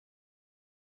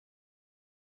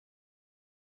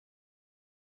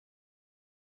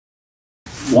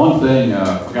One thing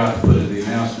I forgot to put in the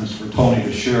announcements for Tony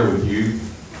to share with you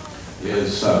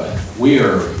is we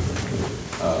are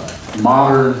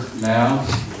modern now,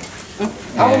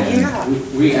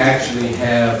 and we actually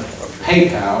have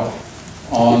PayPal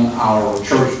on our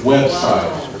church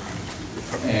website.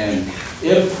 And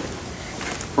if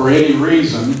for any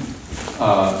reason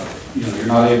you're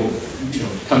not able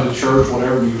to come to church,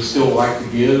 whatever, and you would still like to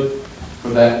give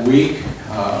for that week,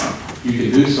 you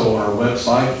can do so on our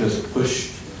website. Just push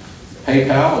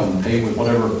PayPal and pay with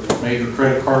whatever major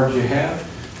credit cards you have.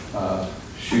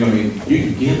 You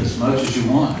can give as much as you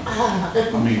want.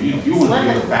 If you want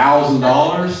to give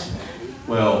 $1,000,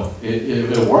 well,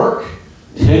 it'll work.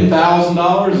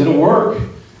 $10,000, it'll work.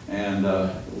 And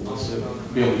we'll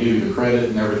be able to give you the credit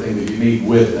and everything that you need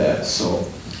with that. So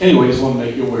anyway, just want to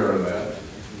make you aware of that.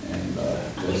 And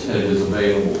it is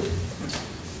available.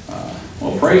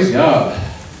 Well, praise God.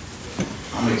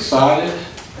 I'm excited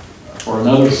for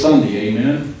another Sunday,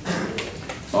 amen.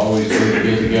 It's always good to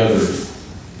get together.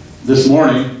 This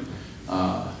morning,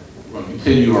 we're going to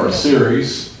continue our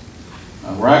series.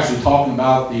 We're actually talking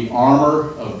about the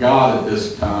armor of God at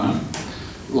this time.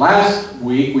 Last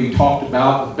week, we talked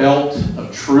about the belt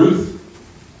of truth,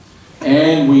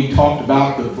 and we talked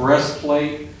about the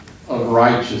breastplate of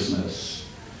righteousness.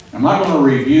 I'm not going to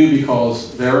review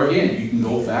because there again, you can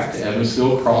go back to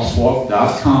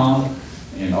evansvillecrosswalk.com,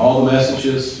 and all the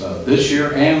messages this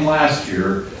year and last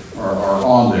year are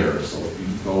on there. So if you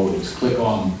go, just click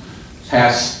on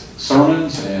past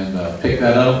sermons and pick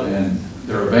that up, and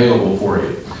they're available for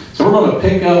you. So we're going to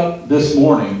pick up this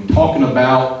morning talking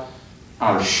about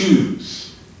our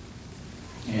shoes.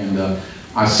 And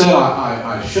I said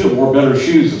I should have wore better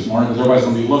shoes this morning because everybody's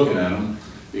going to be looking at them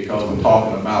because I'm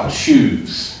talking about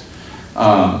shoes.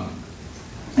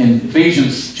 In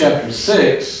Ephesians chapter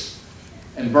 6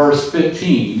 and verse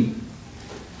 15,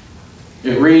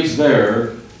 it reads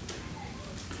there,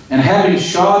 "And having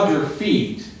shod your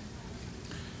feet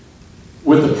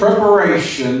with the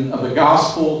preparation of the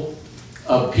gospel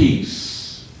of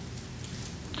peace."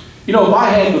 If I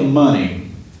had the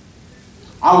money,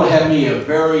 I would have me a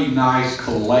very nice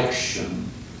collection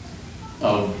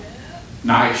of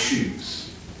nice shoes.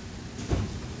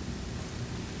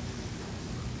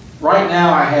 Right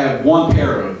now I have one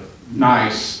pair of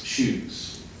nice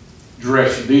shoes.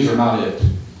 Dress shoes. These are not it.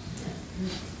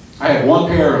 I have one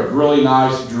pair of really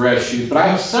nice dress shoes, but I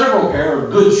have several pair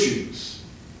of good shoes.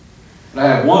 But I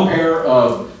have one pair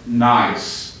of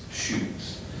nice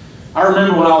shoes. I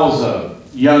remember when I was a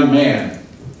young man,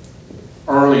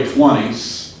 early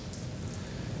 20s,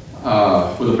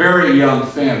 with a very young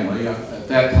family. At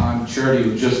that time, Charity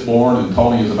was just born and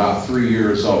Tony was about 3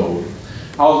 years old.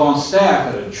 I was on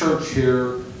staff at a church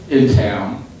here in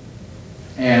town,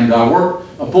 and I worked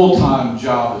a full-time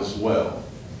job as well.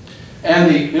 And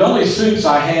the only suits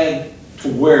I had to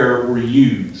wear were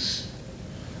used.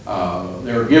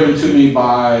 They were given to me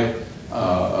by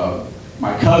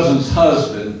my cousin's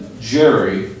husband,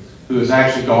 Jerry, who has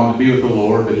actually gone to be with the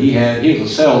Lord, but he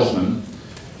was a salesman,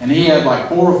 and he had like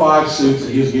 4 or 5 suits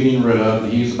that he was getting rid of,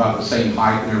 and he was about the same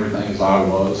height and everything as I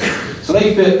was. So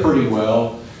they fit pretty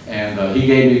well, and he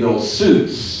gave me those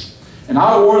suits. And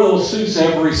I wore those suits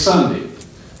every Sunday.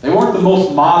 They weren't the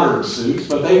most modern suits,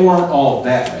 but they weren't all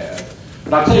that bad.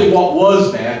 But I tell you what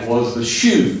was bad was the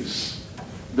shoes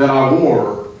that I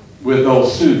wore with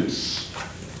those suits.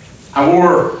 I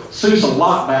wore suits a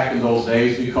lot back in those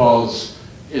days because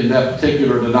in that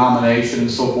particular denomination and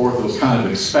so forth, it was kind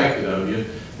of expected of you.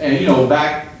 And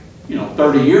back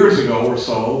 30 years ago or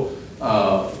so,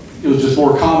 it was just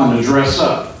more common to dress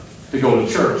up to go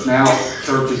to church. Now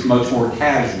church is much more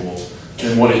casual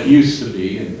than what it used to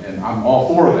be, and I'm all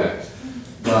for that.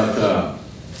 But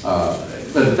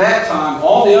at that time,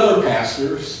 all the other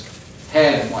pastors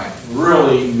had like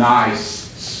really nice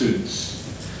suits.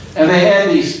 And they had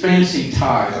these fancy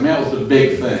ties. That was the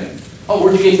big thing. "Oh,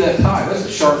 where'd you get that tie?" "That's a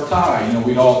sharp tie."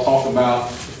 We'd all talk about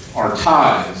our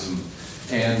ties.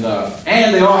 And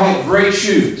they all had great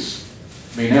shoes.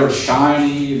 They were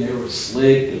shiny, and they were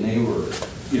slick, and they were,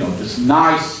 just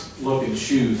nice looking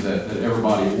shoes that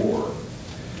everybody wore.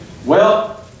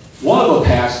 Well, one of the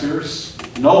pastors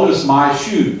noticed my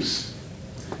shoes.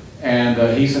 And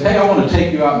he said, "Hey, I want to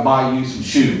take you out and buy you some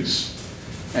shoes."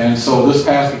 And so this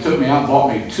pastor took me out and bought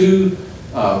me 2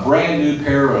 brand new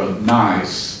pair of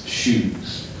nice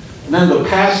shoes. And then the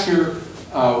pastor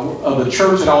of the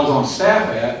church that I was on staff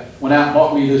at went out and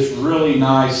bought me this really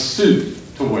nice suit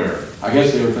to wear. I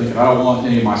guess they were thinking, I don't want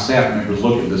any of my staff members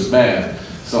looking this bad.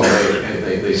 So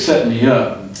they set me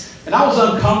up. And I was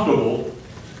uncomfortable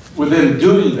with them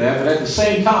doing that, but at the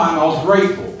same time, I was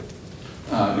grateful.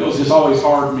 It was just always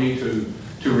hard for me to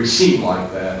to receive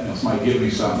like that. You know, somebody give me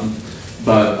something.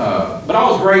 But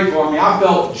I was grateful. I mean, I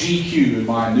felt GQ in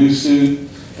my new suit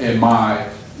and my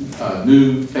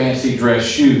new fancy dress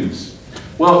shoes.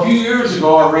 Well, a few years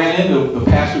ago, I ran into the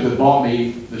pastor that bought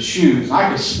me the shoes. And I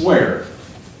could swear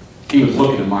he was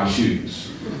looking at my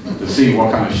shoes to see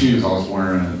what kind of shoes I was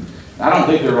wearing. And I don't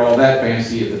think they were all that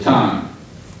fancy at the time.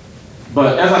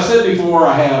 But as I said before,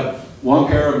 I have one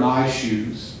pair of nice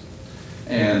shoes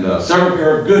and several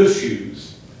pair of good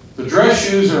shoes. The dress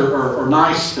shoes are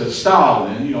nice to style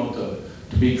in, you know,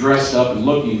 to be dressed up and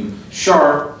looking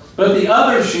sharp. But the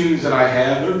other shoes that I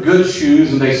have, they're good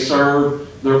shoes and they serve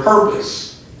their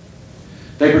purpose.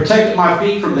 They protect my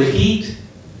feet from the heat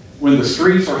when the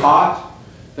streets are hot.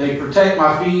 They protect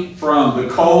my feet from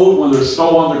the cold when there's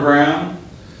snow on the ground.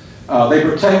 They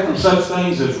protect from such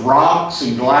things as rocks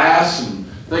and glass and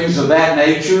things of that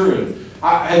nature. And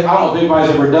I don't know if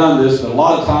anybody's ever done this, but a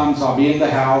lot of times I'll be in the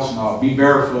house and I'll be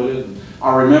barefooted and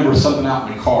I'll remember something out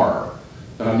in the car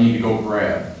that I need to go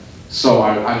grab. So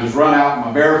I just run out in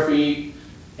my bare feet,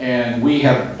 and we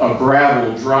have a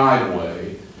gravel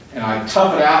driveway, and I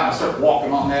tough it out and I start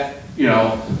walking on that, you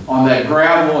know, on that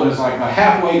gravel, and it's like about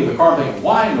halfway to the car, I'm thinking,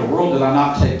 why in the world did I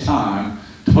not take time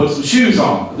to put some shoes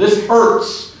on? This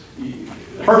hurts.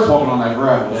 It hurts walking on that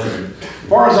gravel, doesn't it? As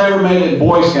far as I ever made it in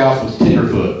Boy Scouts was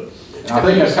tenderfoot. And I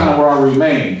think that's kind of where I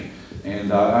remained.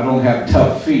 And I don't have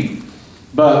tough feet.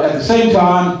 But at the same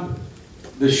time,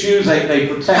 the shoes, they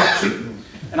protect you.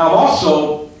 And I've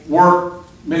also worked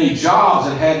many jobs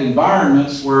that had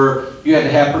environments where you had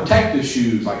to have protective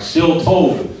shoes, like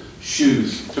steel-toed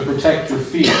shoes to protect your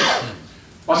feet.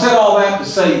 Well, I said all that to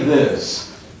say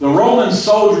this. The Roman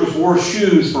soldiers wore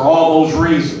shoes for all those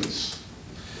reasons.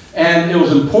 And it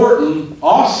was important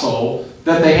also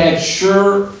that they had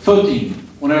sure footing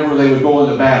whenever they would go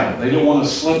into battle. They didn't want to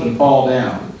slip and fall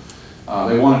down.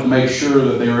 They wanted to make sure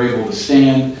that they were able to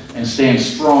stand and stand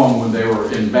strong when they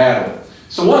were in battle.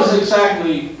 So what is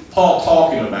exactly Paul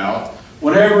talking about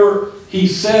whenever he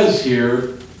says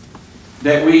here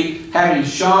that we, having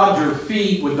shod your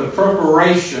feet with the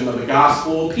preparation of the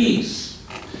gospel of peace?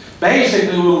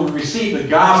 Basically, when we receive the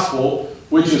gospel,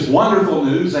 which is wonderful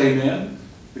news, amen.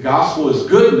 The gospel is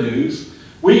good news.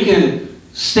 We can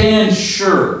stand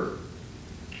sure.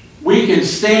 We can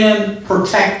stand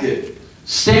protected,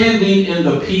 standing in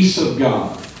the peace of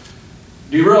God.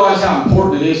 Do you realize how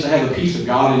important it is to have the peace of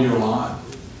God in your life?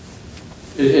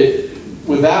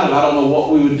 Without it, I don't know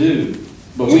what we would do.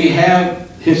 But we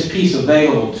have His peace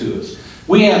available to us.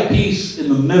 We have peace in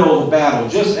the middle of the battle.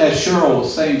 Just as Cheryl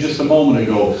was saying just a moment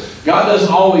ago, God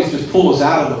doesn't always just pull us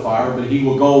out of the fire, but He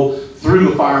will go through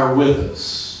the fire with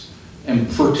us and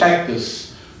protect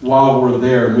us while we're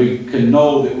there. And we can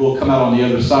know that we'll come out on the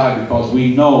other side because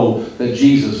we know that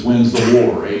Jesus wins the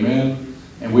war. Amen?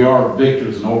 And we are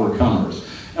victors and overcomers.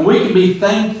 And we can be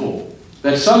thankful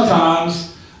that sometimes,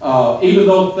 even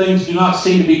though things do not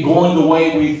seem to be going the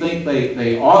way we think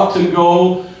they ought to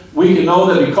go, we can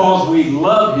know that because we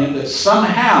love Him, that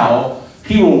somehow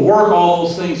He will work all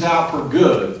those things out for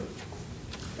good.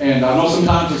 And I know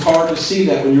sometimes it's hard to see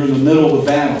that when you're in the middle of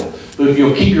the battle. But if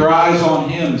you'll keep your eyes on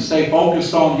Him and stay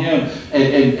focused on Him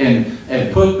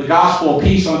and put the gospel of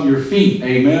peace on your feet,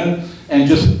 amen, and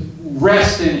just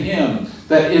rest in Him,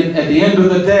 that at the end of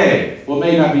the day, well,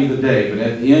 it may not be the day, but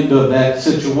at the end of that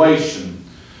situation,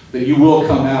 that you will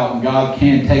come out and God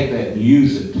can take that and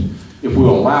use it, if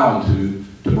we'll allow Him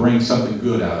to bring something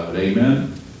good out of it,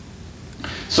 amen?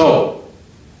 So,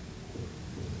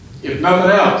 if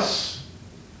nothing else,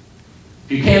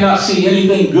 if you cannot see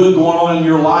anything good going on in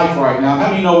your life right now,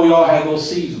 how many know we all have those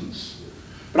seasons?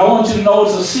 But I want you to know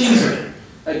it's a season.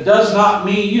 It does not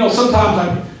mean, you know,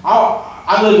 sometimes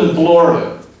I lived in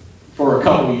Florida for a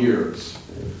couple of years.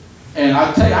 And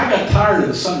I tell you, I got tired of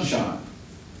the sunshine.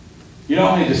 You know,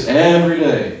 I mean, just every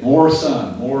day, more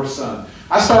sun, more sun.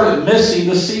 I started missing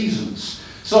the seasons.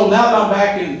 So now that I'm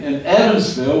back in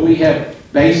Evansville, we have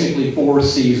basically 4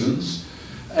 seasons.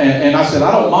 And I said,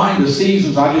 I don't mind the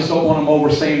seasons, I just don't want them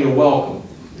overstaying their welcome.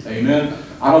 Amen?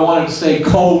 I don't want it to stay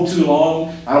cold too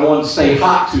long. I don't want it to stay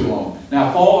hot too long.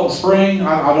 Now, fall and spring,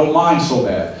 I don't mind so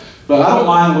bad. But I don't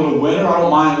mind a little winter. I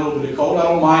don't mind a little bit of cold. I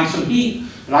don't mind some heat.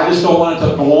 But I just don't want it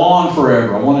to go on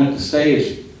forever. I want it to stay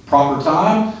its proper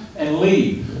time and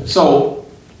leave. So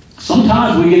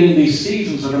sometimes we get in these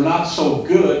seasons that are not so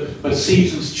good, but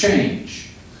seasons change.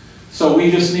 So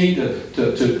we just need to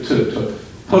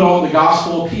put on the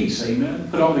gospel of peace. Amen?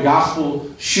 Put on the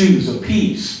gospel shoes of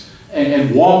peace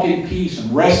and walk in peace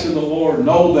and rest in the Lord.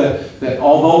 Know that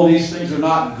although these things are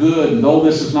not good, and though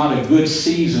this is not a good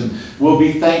season, we'll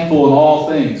be thankful in all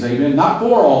things. Amen. Not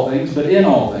for all things, but in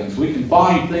all things. We can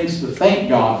find things to thank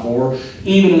God for,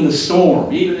 even in the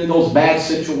storm, even in those bad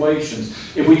situations.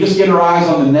 If we just get our eyes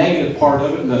on the negative part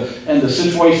of it and the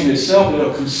situation itself,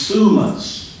 it'll consume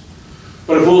us.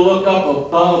 But if we'll look up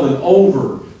above and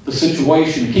over the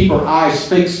situation and keep our eyes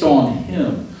fixed on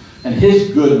Him and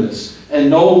His goodness, and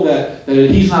know that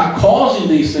He's not causing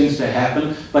these things to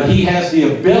happen, but He has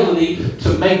the ability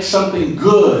to make something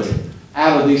good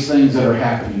out of these things that are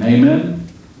happening. Amen?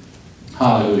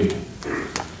 Hallelujah.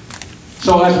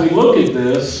 So as we look at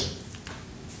this,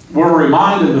 we're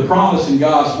reminded of the promise in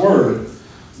God's Word.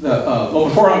 Well,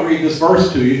 before I read this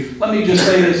verse to you, let me just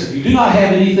say this. If you do not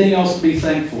have anything else to be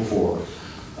thankful for,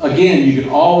 again, you can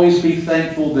always be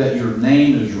thankful that your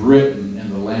name is written in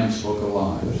the Lamb's Book of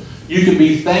Life. You can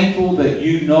be thankful that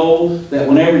you know that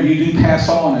whenever you do pass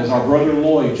on, as our brother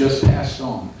Lloyd just passed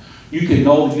on, you can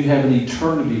know that you have an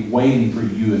eternity waiting for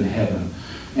you in heaven.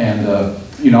 And,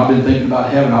 I've been thinking about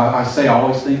heaven. I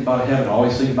always think about heaven. I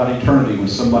always think about eternity when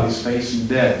somebody's facing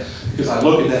death. Because I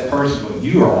look at that person and go,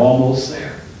 you are almost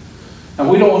there. And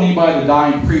we don't want anybody to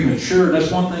die premature.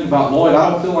 That's one thing about Lloyd. I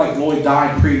don't feel like Lloyd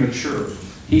died premature.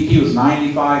 He was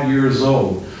 95 years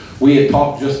old. We had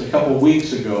talked just a couple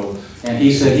weeks ago, and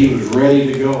he said he was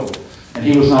ready to go, and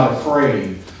he was not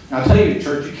afraid. Now, I tell you,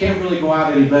 church, you can't really go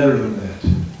out any better than that.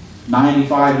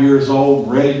 95 years old,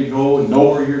 ready to go, and know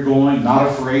where you're going, not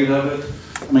afraid of it.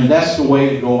 I mean, that's the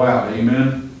way to go out.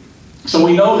 Amen? So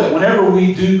we know that whenever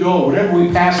we do go, whenever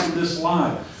we pass through this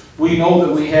life, we know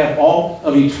that we have all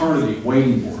of eternity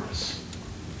waiting for us.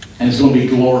 And it's going to be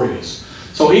glorious.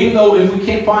 So even though if we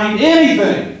can't find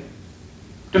anything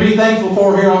to be thankful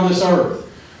for here on this earth,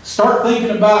 start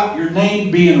thinking about your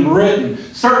name being written.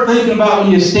 Start thinking about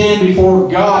when you stand before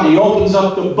God. He opens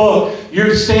up the book.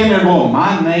 You're standing there going,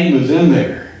 my name is in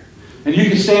there. And you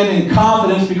can stand in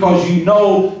confidence because you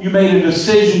know you made a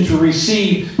decision to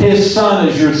receive His Son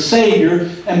as your Savior.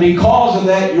 And because of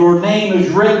that, your name is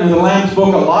written in the Lamb's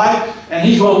Book of Life. And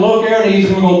He's going to look there and He's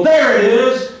going to go, there it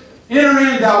is. Enter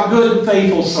in, thou good and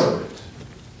faithful servant.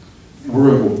 And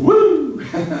we're going to go, woo!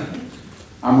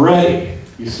 I'm ready,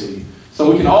 you see.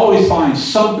 So we can always find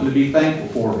something to be thankful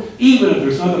for, even if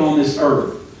there's nothing on this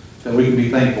earth that we can be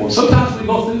thankful for. Sometimes we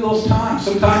go through those times.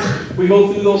 Sometimes we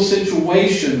go through those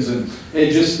situations and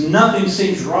it just, nothing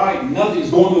seems right.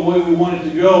 Nothing's going the way we want it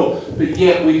to go. But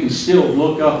yet we can still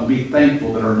look up and be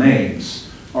thankful that our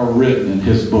names are written in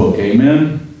His book.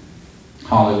 Amen?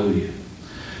 Hallelujah.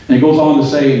 And it goes on to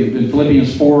say in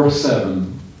Philippians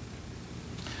 4:7.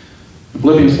 In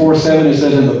Philippians 4:7 it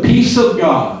says, and the peace of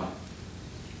God,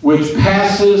 which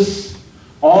passes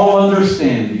all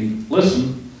understanding,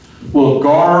 listen, will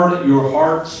guard your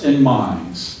hearts and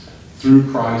minds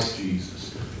through Christ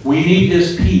Jesus. We need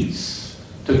His peace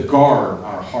to guard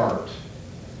our heart.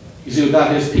 You see,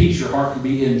 without His peace, your heart can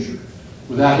be injured.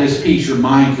 Without His peace, your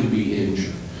mind can be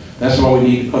injured. That's why we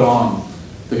need to put on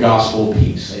the gospel of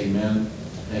peace. Amen.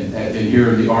 And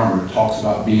here in the armor, it talks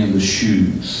about being the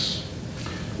shoes.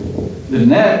 The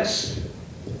next,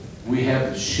 we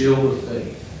have the shield of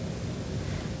faith.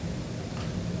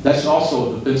 That's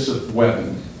also a defensive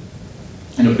weapon.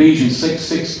 In Ephesians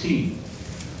 6:16,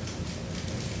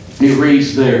 it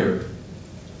reads there,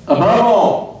 above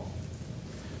all.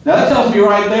 Now that tells me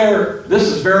right there, this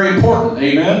is very important,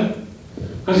 amen?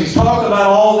 Because he's talking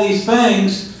about all these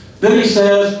things, then he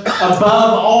says,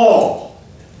 above all.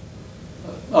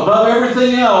 Above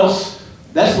everything else,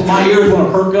 that's when my ears want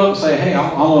to perk up and say, hey,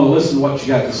 I want to listen to what you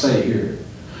got to say here.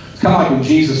 It's kind of like when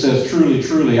Jesus says, truly,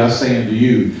 truly, I say unto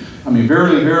you. I mean,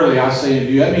 verily, verily, I say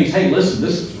unto you. That means, hey, listen,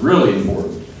 this is really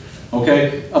important.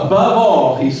 Okay? Above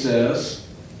all, he says,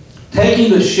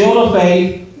 taking the shield of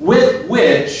faith with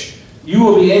which you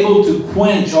will be able to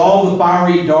quench all the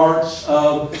fiery darts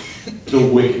of the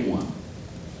wicked one.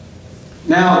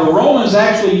 Now, the Romans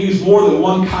actually used more than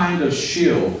one kind of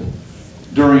shield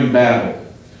during battle.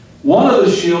 One of the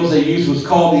shields they used was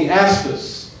called the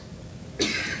aspis.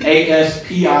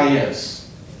 A-S-P-I-S.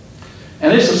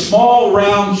 And it's a small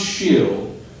round shield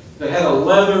that had a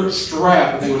leather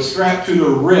strap that they would strap to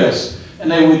their wrist, and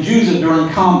they would use it during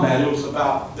combat. It was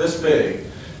about this big.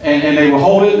 And they would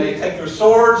hold it, and they'd take their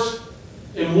swords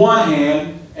in one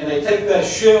hand, and they'd take that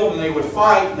shield, and they would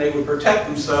fight, and they would protect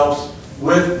themselves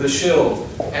with the shield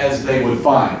as they would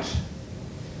fight.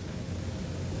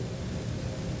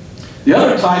 The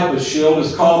other type of shield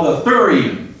is called the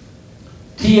Thureon.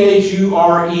 T-H-U-R-E-O-N.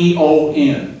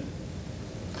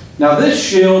 Now this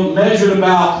shield measured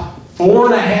about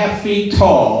 4.5 feet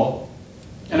tall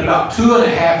and about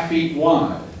 2.5 feet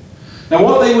wide. Now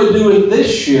what they would do with this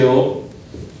shield,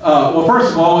 well,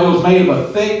 first of all, it was made of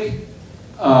a thick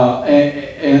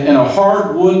and a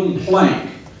hard wooden plank.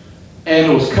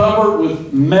 And it was covered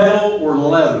with metal or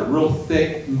leather, real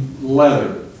thick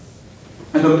leather.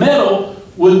 And the metal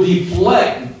would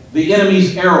deflect the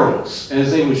enemy's arrows.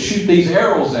 As they would shoot these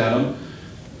arrows at them,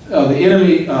 the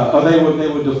enemy, they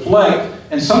would deflect.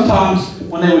 And sometimes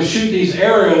when they would shoot these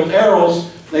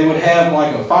arrows, they would have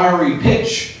like a fiery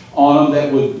pitch on them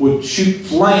that would shoot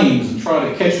flames and try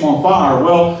to catch them on fire.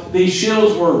 Well, these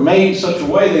shields were made in such a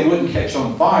way they wouldn't catch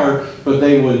on fire, but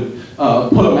they would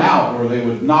put them out, or they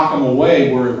would knock them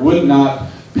away where it would not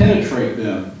penetrate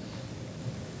them.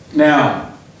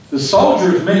 Now, the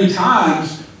soldiers many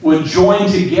times would join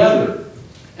together,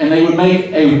 and they would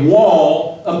make a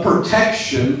wall of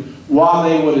protection while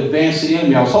they would advance the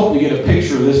enemy. I was hoping to get a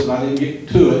picture of this, but I didn't get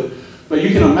to it. But you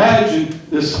can imagine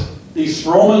these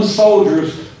Roman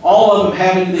soldiers, all of them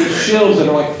having these shields that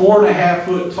are like 4.5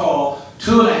 foot tall,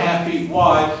 2.5 feet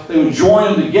wide. They would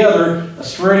join them together,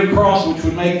 straight across, which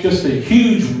would make just a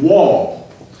huge wall.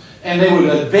 And they would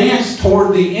advance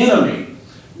toward the enemy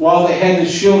while they had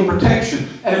this shield of protection.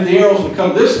 And if the arrows would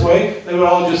come this way, they would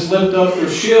all just lift up their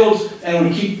shields and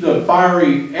would keep the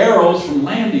fiery arrows from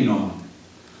landing on them.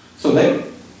 So they were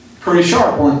pretty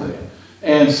sharp, weren't they?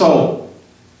 And so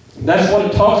that's what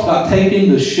it talks about,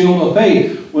 taking the shield of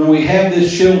faith. When we have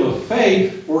this shield of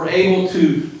faith, we're able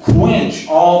to quench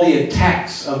all the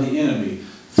attacks of the enemy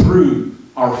through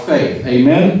our faith.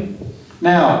 Amen?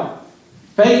 Now,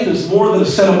 faith is more than a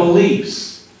set of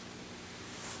beliefs.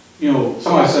 You know,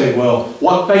 somebody say, well,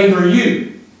 what faith are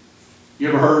you? You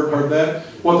ever heard that?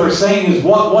 What they're saying is,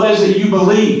 what is it you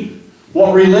believe?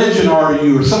 What religion are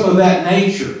you? Or something of that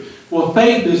nature. Well,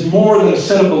 faith is more than a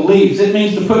set of beliefs. It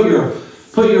means to put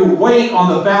your weight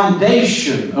on the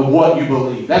foundation of what you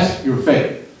believe. That's your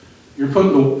faith. You're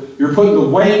putting the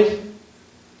weight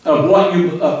of what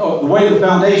you, the weight of the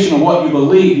foundation of what you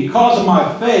believe. Because of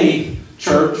my faith,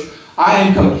 church, I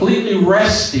am completely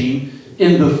resting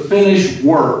in the finished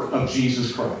work of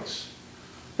Jesus Christ.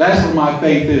 That's what my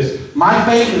faith is. My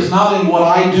faith is not in what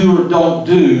I do or don't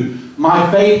do.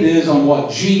 My faith is on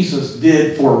what Jesus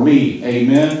did for me.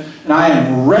 Amen. And I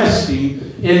am resting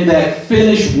in that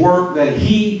finished work that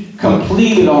He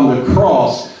completed on the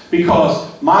cross,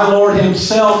 because my Lord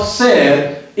Himself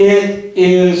said, it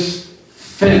is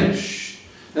finished.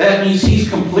 That means He's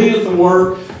completed the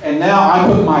work, and now I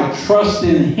put my trust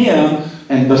in Him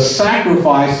and the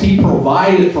sacrifice He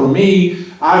provided for me.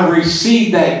 I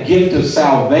received that gift of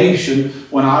salvation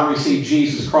when I received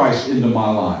Jesus Christ into my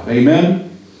life.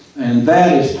 Amen? And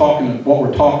that is what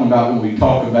we're talking about when we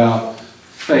talk about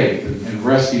faith and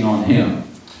resting on Him.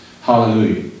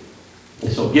 Hallelujah.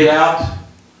 So get out,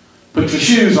 put your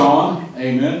shoes on.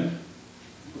 Amen.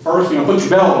 First, put your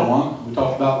belt on. We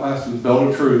talked about last week, belt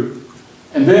of truth.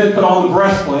 And then put on the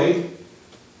breastplate.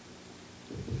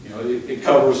 It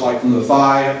covers like from the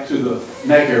thigh up to the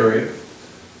neck area.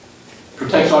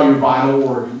 Protects all your vital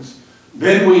organs.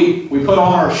 Then we put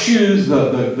on our shoes,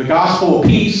 the gospel of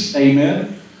peace.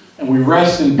 Amen. And we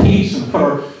rest in peace and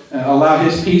allow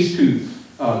His peace to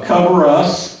cover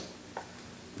us.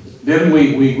 Then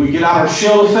we get out our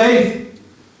shield of faith.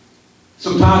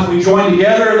 Sometimes we join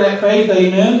together in that faith,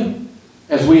 amen,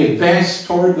 as we advance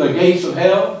toward the gates of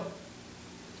hell.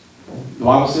 The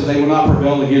Bible says they will not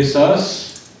prevail against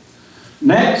us.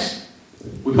 Next,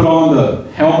 we put on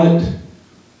the helmet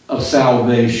of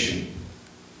salvation.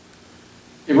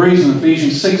 It reads in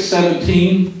Ephesians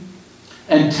 6:17,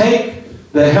 and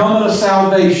take the helmet of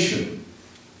salvation.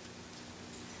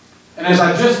 And as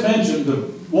I just mentioned,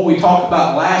 what we talked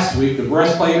about last week, the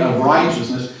breastplate of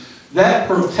righteousness, that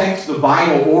protects the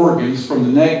vital organs from the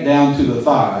neck down to the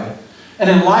thigh. And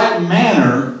in like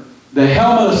manner, the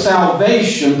helmet of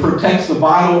salvation protects the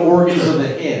vital organs of the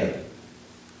head.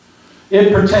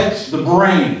 It protects the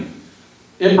brain.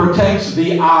 It protects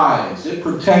the eyes. It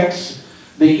protects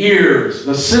the ears,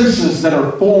 the senses that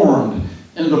are formed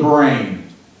in the brain.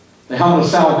 The helmet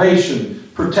of salvation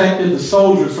protected the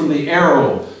soldiers from the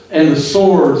arrow and the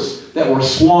swords that were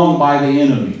swung by the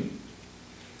enemy.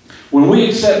 When we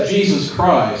accept Jesus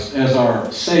Christ as our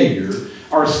Savior,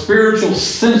 our spiritual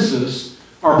senses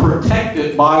are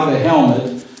protected by the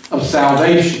helmet of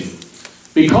salvation.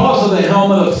 Because of the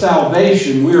helmet of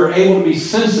salvation, we are able to be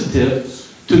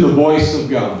sensitive to the voice of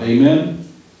God. Amen?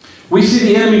 We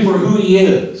see the enemy for who he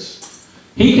is.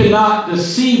 He cannot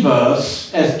deceive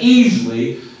us as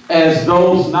easily as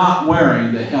those not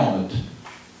wearing the helmet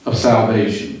of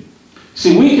salvation.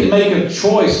 See, we can make a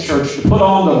choice, church, to put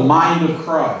on the mind of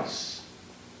Christ.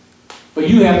 But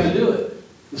you have to do it.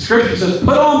 The Scripture says,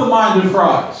 put on the mind of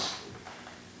Christ.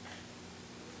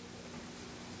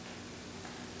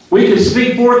 We can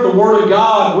speak forth the Word of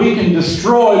God. We can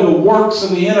destroy the works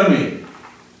of the enemy.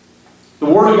 The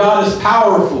Word of God is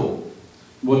powerful.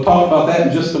 We'll talk about that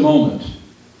in just a moment.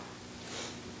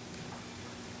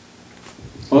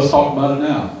 Let's talk about it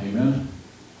now. Amen.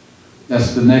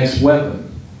 That's the next weapon.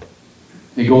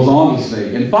 He goes on to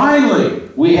say, and finally,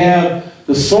 we have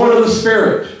the sword of the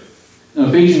Spirit in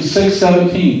Ephesians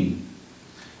 6:17.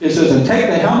 It says, and take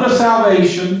the helmet of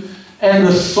salvation and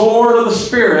the sword of the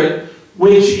Spirit,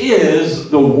 which is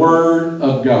the Word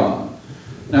of God.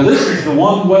 Now, this is the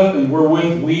one weapon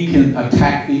wherewith we can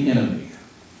attack the enemy.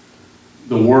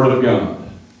 The Word of God.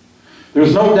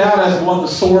 There's no doubt as to what the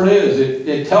sword is.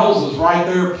 It tells us right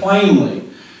there plainly.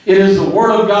 It is the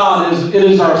Word of God. It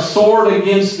is our sword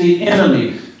against the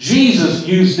enemy. Jesus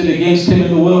used it against him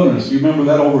in the wilderness. You remember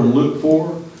that over in Luke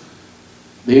 4?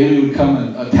 The enemy would come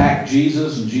and attack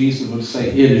Jesus, and Jesus would say,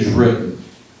 it is written.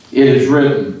 It is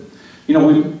written. You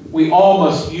know, we all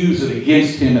must use it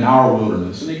against him in our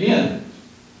wilderness. And again,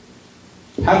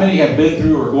 how many have been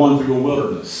through or going through a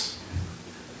wilderness?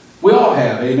 We all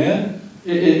have, amen?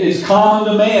 It's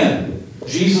common to man.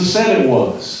 Jesus said it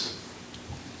was.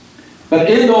 But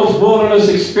in those wilderness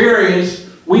experiences,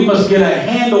 we must get a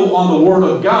handle on the Word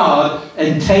of God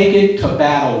and take it to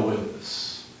battle with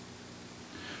us.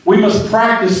 We must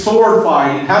practice sword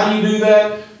fighting. How do you do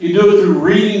that? You do it through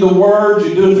reading the Word.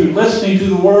 You do it through listening to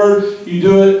the Word. You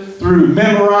do it through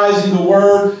memorizing the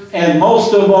Word. And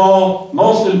most of all,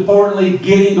 most importantly,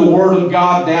 getting the Word of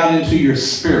God down into your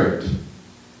spirit.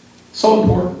 So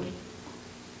important.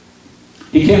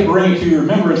 He can't bring it to your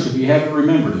remembrance if you haven't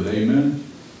remembered it. Amen?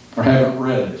 Or haven't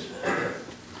read it.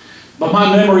 But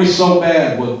my memory's so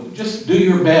bad. Well, just do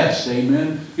your best.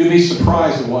 Amen? You'll be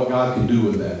surprised at what God can do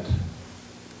with that.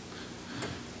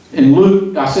 In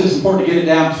Luke, I said it's important to get it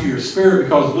down to your spirit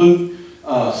because Luke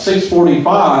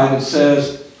 6:45, it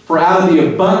says, for out of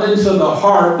the abundance of the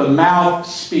heart, the mouth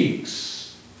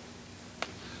speaks.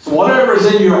 So whatever is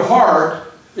in your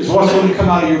heart is what's going to come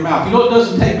out of your mouth. You know, it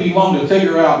doesn't take me long to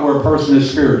figure out where a person is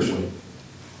spiritually.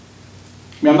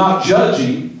 I mean, I'm not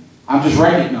judging. I'm just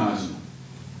recognizing.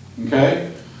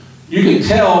 Okay? You can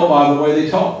tell by the way they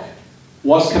talk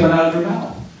what's coming out of their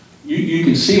mouth. You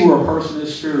can see where a person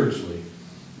is spiritually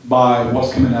by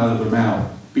what's coming out of their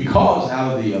mouth. Because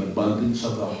out of the abundance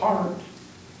of the heart,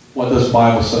 what does the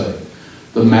Bible say?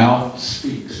 The mouth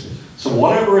speaks. So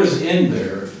whatever is in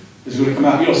there is going to come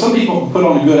out. You know, some people can put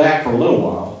on a good act for a little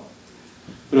while,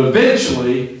 but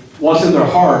eventually, what's in their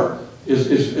heart is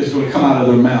going to come out of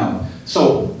their mouth.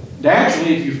 So,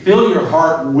 naturally, if you fill your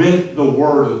heart with the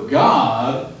Word of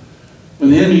God,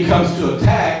 when the enemy comes to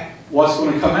attack, what's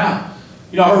going to come out?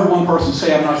 You know, I heard one person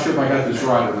say, I'm not sure if I got this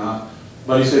right or not,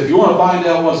 but he said, if you want to find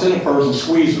out what's in a person,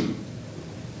 squeeze them.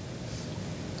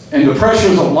 And the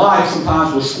pressures of life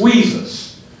sometimes will squeeze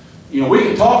us. You know, we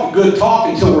can talk a good talk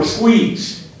until we're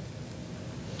squeezed.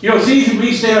 You know, it's easy for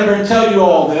me to stand up there and tell you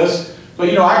all this, but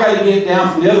you know, I got to get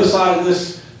down from the other side of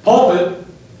this pulpit,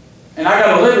 and I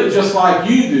got to live it just like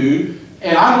you do,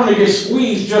 and I'm going to get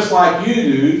squeezed just like you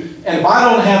do, and if I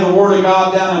don't have the Word of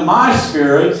God down in my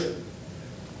spirit,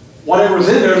 whatever's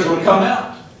in there is going to come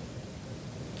out.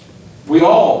 We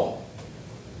all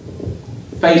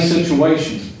face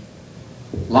situations.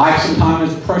 Life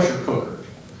sometimes is a pressure cooker.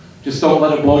 Just don't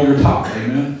let it blow your top,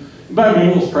 amen? You better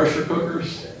remember those pressure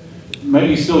cookers?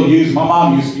 Maybe you still use them. My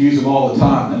mom used to use them all the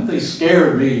time. Them things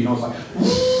scared me. You know, it's like,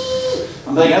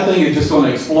 I'm thinking that thing is just going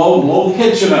to explode and blow the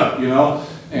kitchen up, you know.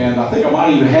 And I think I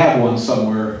might even have one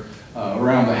somewhere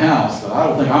around the house, but I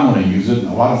don't think I'm going to use it.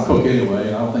 No, I don't cook anyway,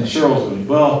 and I don't think Cheryl's going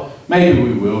to. Well, maybe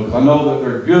we will, because I know that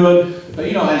they're good. But,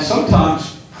 you know, and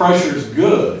sometimes pressure's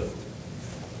good.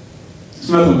 It's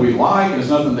nothing we like. It's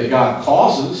nothing that God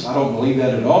causes. I don't believe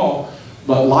that at all.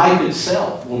 But life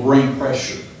itself will bring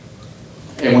pressure.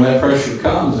 And when that pressure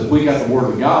comes, if we got the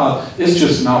Word of God, it's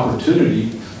just an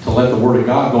opportunity to let the Word of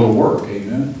God go to work.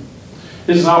 Amen?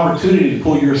 It's an opportunity to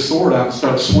pull your sword out and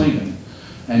start swinging.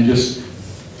 And just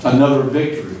another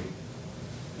victory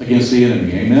against the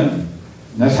enemy. Amen? And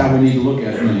that's how we need to look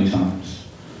at it many times.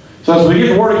 So as we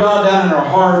get the Word of God down in our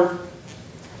heart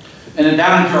and then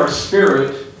down into our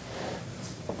spirit,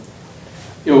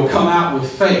 it will come out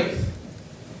with faith.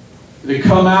 It will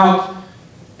come out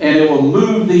and it will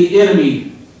move the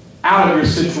enemy out of your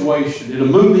situation. It will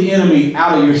move the enemy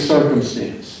out of your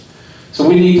circumstance. So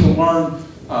we need to learn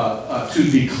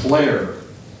to declare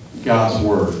God's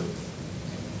Word.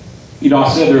 You know,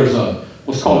 I said there's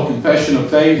what's called a confession of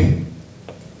faith.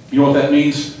 You know what that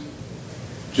means?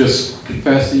 Just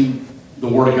confessing the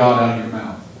Word of God out of your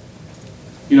mouth.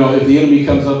 You know, if the enemy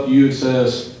comes up to you and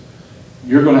says,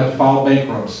 you're going to have to file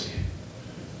bankruptcy,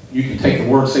 you can take the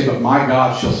word and say, but my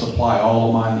God shall supply all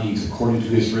of my needs according to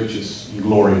his riches and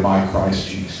glory by Christ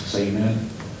Jesus. Amen.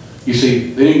 You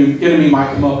see, the enemy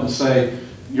might come up and say,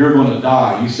 you're going to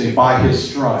die. You say, by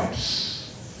his stripes,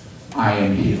 I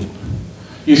am healed.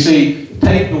 You see,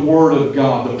 take the word of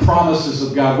God, the promises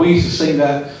of God. We used to sing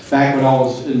that back when I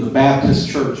was in the Baptist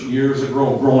church years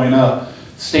ago, growing up.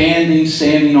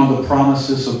 Standing on the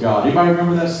promises of God. Anybody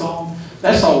remember that song?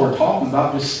 That's all we're talking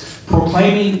about, just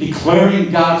proclaiming, declaring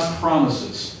God's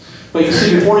promises. But you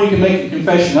see, before you can make a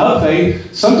confession of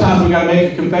faith, sometimes we've got to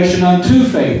make a confession unto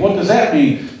faith. What does that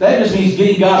mean? That just means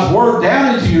getting God's word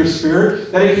down into your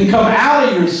spirit, that it can come out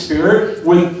of your spirit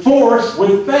with force,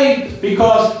 with faith,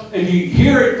 because if you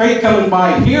hear it, faith comes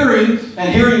by hearing,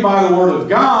 and hearing by the word of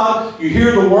God. You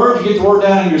hear the word, you get the word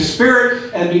down in your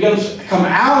spirit, and it begins to come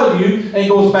out of you, and it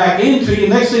goes back into you.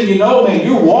 Next thing you know, man,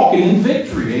 you're walking in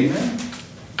victory. Amen?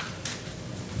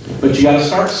 But you got to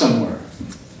start somewhere.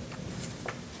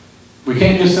 We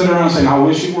can't just sit around and say, I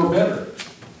wish it were better.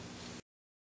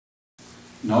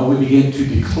 No, we begin to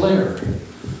declare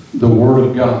the Word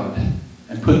of God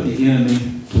and put the enemy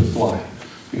to flight.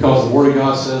 Because the Word of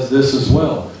God says this as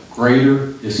well.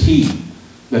 Greater is He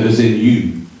that is in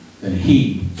you than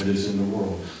he that is in the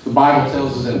world. The Bible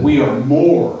tells us that we are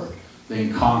more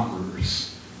than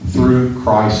conquerors through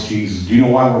Christ Jesus. Do you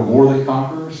know why we're more than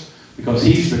conquerors? Because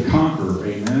He's the conqueror.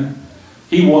 Amen.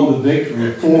 He won the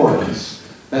victory for us.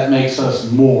 That makes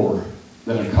us more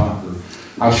than a conqueror.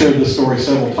 I've shared this story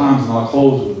several times, and I'll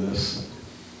close with this.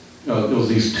 There was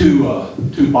these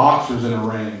two boxers in a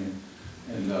ring,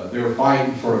 and they were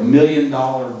fighting for $1 million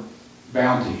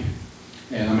bounty.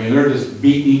 And I mean, they're just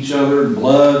beating each other, and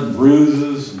blood and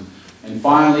bruises, and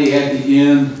finally at the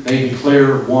end, they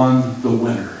declare one the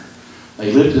winner.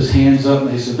 They lift his hands up and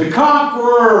they said, "The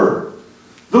conqueror,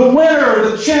 the winner,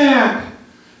 the champ."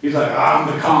 He's like,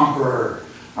 "I'm the conqueror.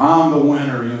 I'm the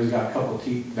winner." You know, he's got a couple of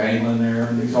teeth dangling there,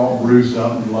 and he's all bruised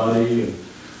up and bloody.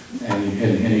 And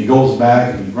he goes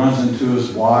back and he runs into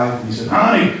his wife and he said,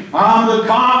 "Honey, I'm the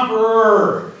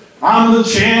conqueror. I'm the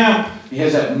champ." He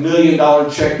has that $1 million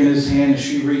check in his hand, and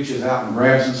she reaches out and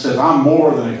grabs it and says, "I'm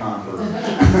more than a conqueror."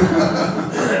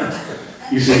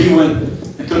 You see, he went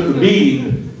and took the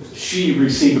beating. She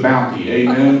received the bounty.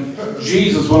 Amen.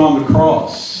 Jesus went on the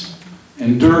cross,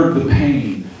 endured the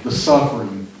pain, the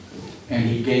suffering, and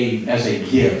He gave as a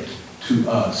gift to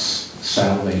us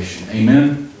salvation.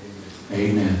 Amen?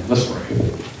 Amen. Let's pray.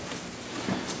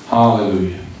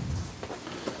 Hallelujah.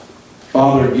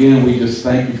 Father, again, we just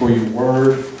thank You for Your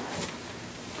word.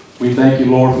 We thank You,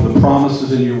 Lord, for the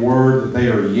promises in Your word, that they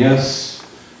are yes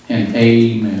and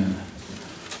amen.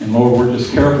 And Lord, we're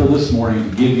just careful this morning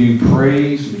to give You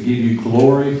praise and to give You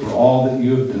glory for all that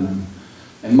You have done.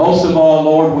 And most of all,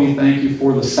 Lord, we thank You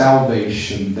for the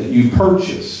salvation that You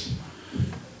purchased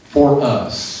for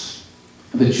us,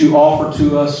 that You offer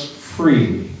to us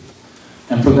freely.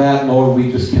 And for that, Lord,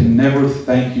 we just can never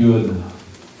thank You enough.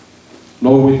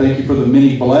 Lord, we thank You for the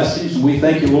many blessings. And we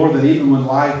thank You, Lord, that even when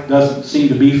life doesn't seem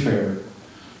to be fair,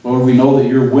 Lord, we know that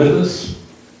You're with us.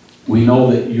 We know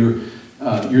that You're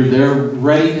there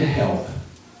ready to help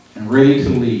and ready to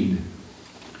lead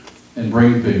and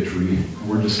bring victory.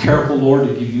 We're just careful, Lord,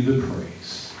 to give You the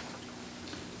praise.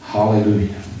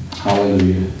 Hallelujah.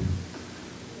 Hallelujah.